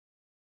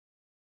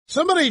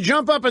Somebody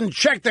jump up and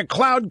check the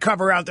cloud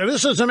cover out there.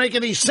 This doesn't make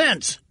any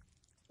sense.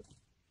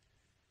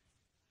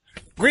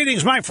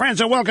 Greetings, my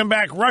friends, and welcome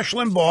back. Rush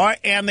Limbaugh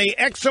and the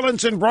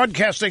Excellence in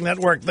Broadcasting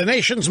Network, the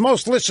nation's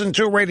most listened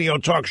to radio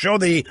talk show,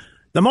 the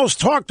most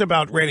talked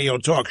about radio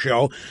talk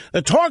show,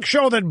 the talk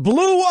show that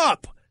blew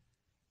up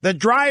the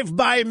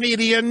drive-by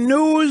media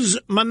news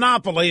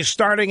monopoly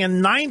starting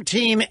in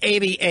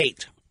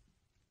 1988.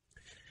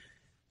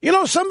 You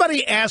know,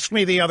 somebody asked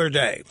me the other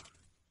day,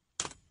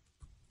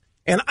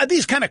 and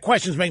these kind of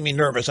questions make me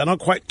nervous. I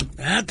don't quite...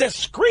 the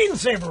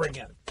screensaver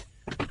again.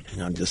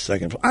 Hang on just a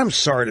second. I'm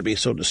sorry to be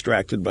so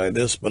distracted by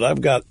this, but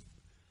I've got...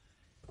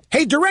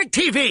 Hey,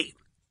 DirecTV,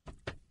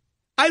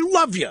 I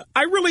love you.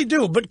 I really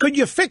do. But could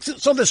you fix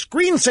it so the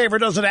screensaver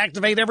doesn't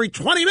activate every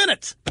 20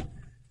 minutes?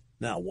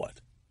 Now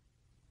what?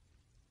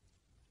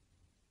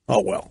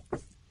 Oh, well.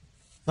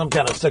 Some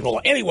kind of signal.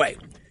 Anyway,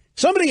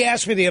 somebody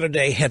asked me the other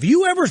day, have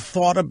you ever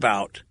thought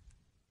about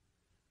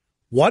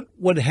what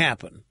would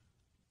happen?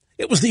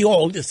 It was the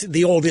old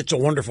It's a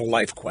Wonderful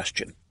Life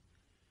question.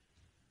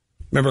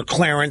 Remember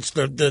Clarence,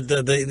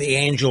 the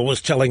angel,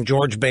 was telling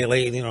George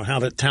Bailey, you know, how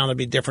the town would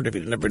be different if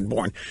he'd never been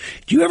born.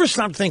 Do you ever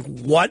stop to think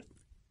what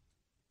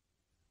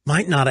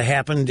might not have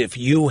happened if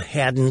you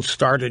hadn't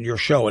started your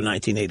show in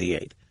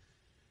 1988?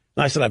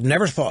 And I said, I've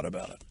never thought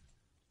about it.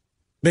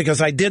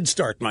 Because I did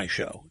start my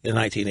show in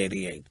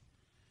 1988.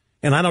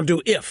 And I don't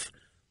do if.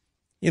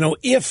 You know,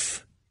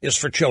 if is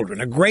for children.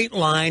 A great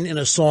line in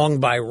a song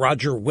by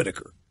Roger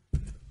Whittaker.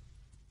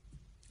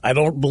 I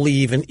don't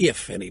believe in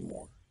if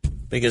anymore.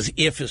 Because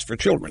if is for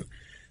children.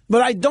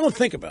 But I don't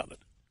think about it.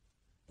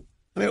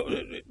 I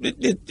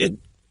mean,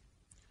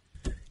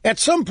 at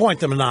some point,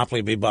 the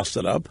monopoly will be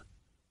busted up.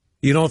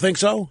 You don't think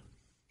so?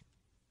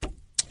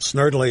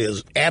 Snerdley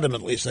is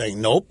adamantly saying,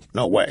 nope,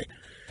 no way.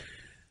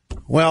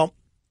 Well,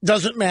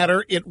 doesn't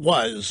matter. It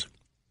was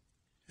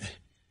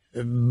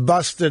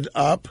busted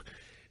up,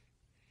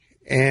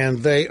 and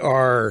they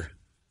are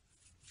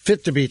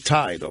fit to be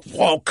tied.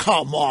 Oh,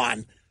 come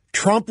on.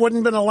 Trump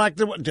wouldn't have been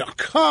elected.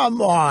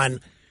 Come on.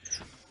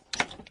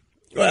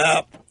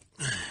 Well,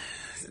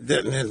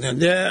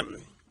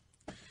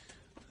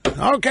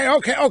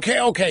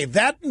 okay.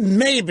 That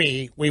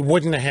maybe we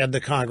wouldn't have had the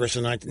Congress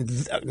in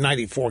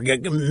 1994.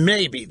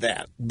 Maybe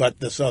that. But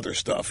this other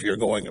stuff, you're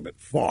going a bit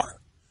far.